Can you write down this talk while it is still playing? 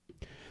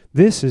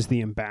This is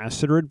the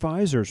Ambassador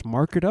Advisors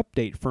market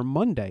update for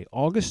Monday,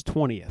 August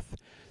 20th.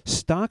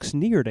 Stocks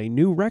neared a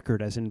new record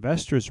as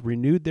investors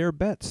renewed their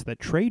bets that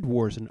trade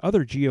wars and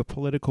other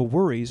geopolitical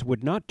worries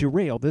would not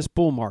derail this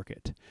bull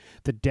market.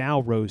 The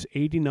Dow rose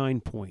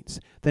 89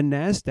 points, the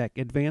Nasdaq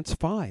advanced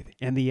 5,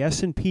 and the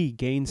S&P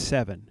gained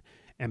 7.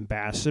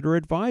 Ambassador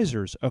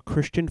Advisors, a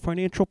Christian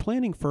financial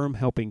planning firm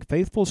helping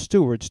faithful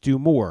stewards do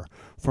more.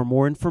 For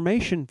more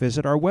information,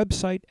 visit our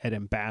website at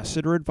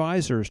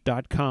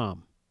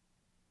ambassadoradvisors.com.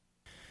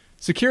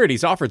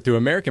 Securities offered through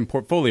American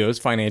Portfolios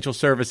Financial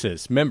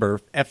Services,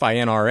 member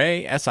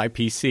FINRA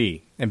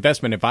SIPC.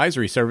 Investment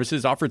advisory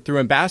services offered through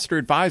Ambassador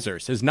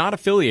Advisors is not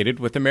affiliated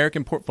with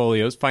American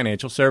Portfolios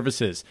Financial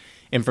Services.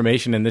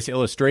 Information in this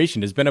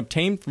illustration has been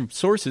obtained from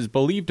sources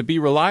believed to be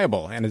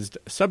reliable and is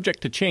subject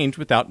to change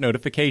without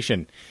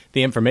notification.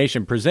 The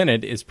information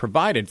presented is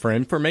provided for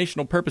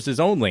informational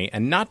purposes only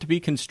and not to be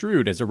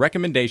construed as a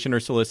recommendation or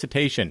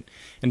solicitation.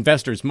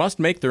 Investors must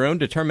make their own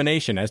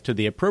determination as to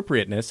the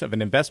appropriateness of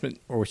an investment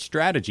or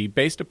strategy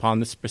based upon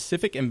the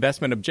specific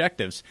investment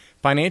objectives,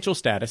 financial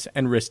status,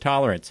 and risk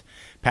tolerance.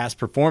 Past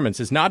performance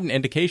is not an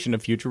indication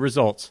of future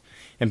results.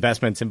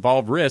 Investments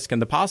involve risk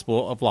and the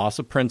possible of loss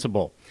of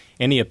principal.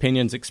 Any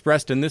opinions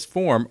expressed in this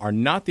form are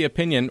not the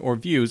opinion or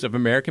views of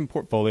American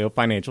Portfolio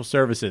Financial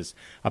Services.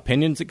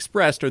 Opinions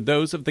expressed are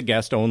those of the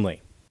guest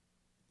only.